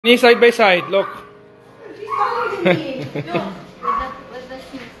Knee side by side, look. She's taller than me. Look, with the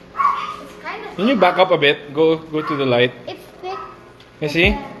shoes. It's kind of. Can you back up a bit? Go to the light. It's thick. You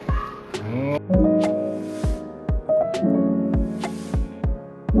see? Oh.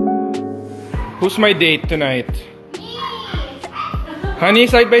 Who's my date tonight? Me. Honey,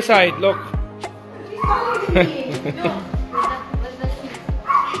 side by side, look. She's taller than me. Look, with the shoes.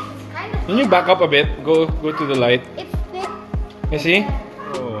 It's kind of. Can you back up a bit? Go to the light. It's thick. You see?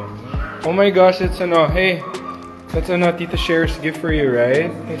 Oh my gosh, it's hey, that's Tita Cher's gift for you, right?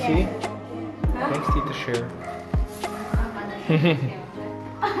 You see? Thanks, Tita Cher.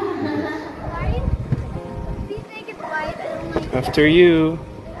 Please make it white. I don't like it. After you.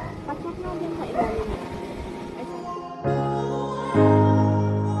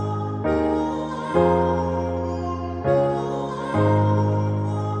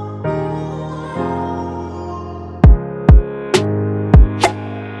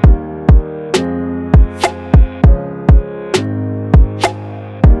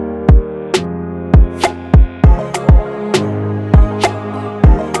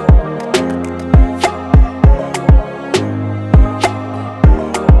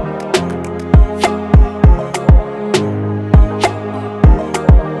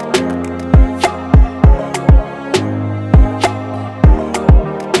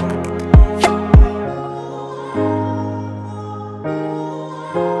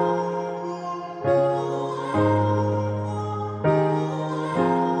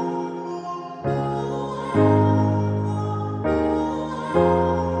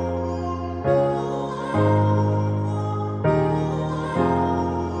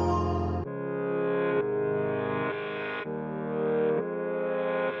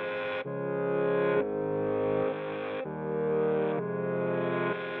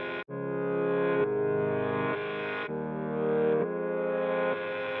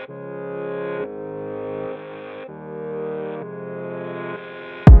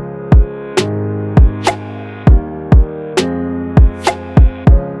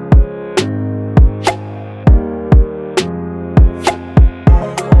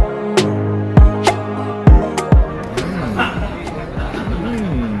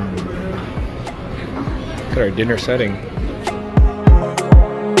 Look at our dinner setting.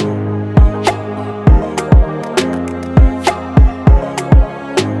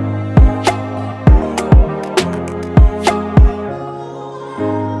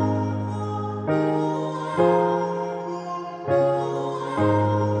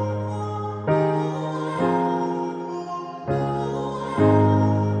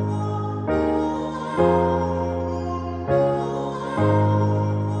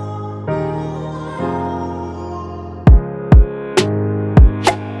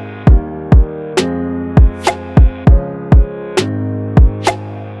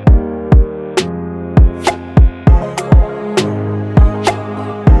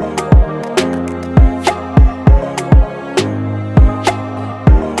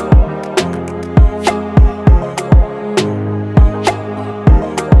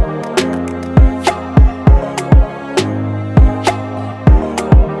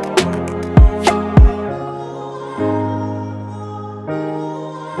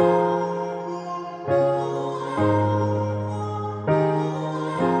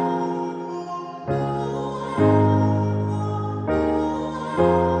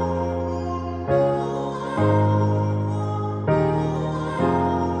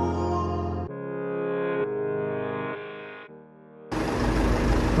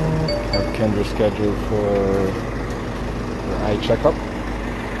 Kendra scheduled for her eye checkup.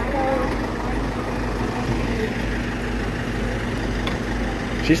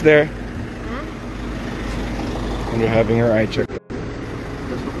 She's there. And we're having her eye checkup.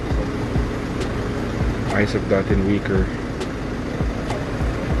 Eyes have gotten weaker.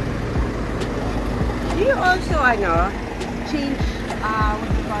 Do you also, change, what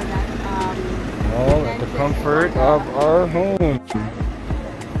do you call that? All at the comfort of our home.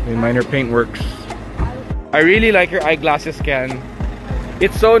 In minor paint works. I really like your eyeglasses, Ken.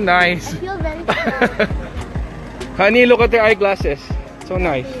 It's so nice. I feel very proud. Honey, look at your eyeglasses. So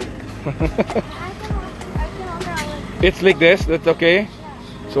nice. It's like this, that's okay?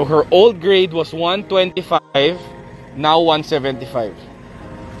 So her old grade was 125, now 175.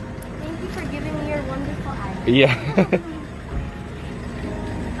 Thank you for giving me your wonderful eyes. Yeah.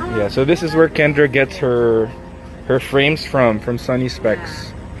 Yeah, so this is where Kendra gets her frames from Sunny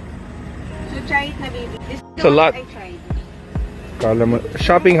Specs. So try it na, baby. It's a lot. I tried. Kala mo,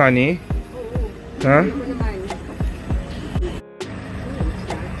 shopping, honey? Huh?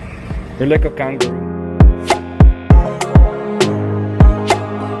 You're like a kangaroo.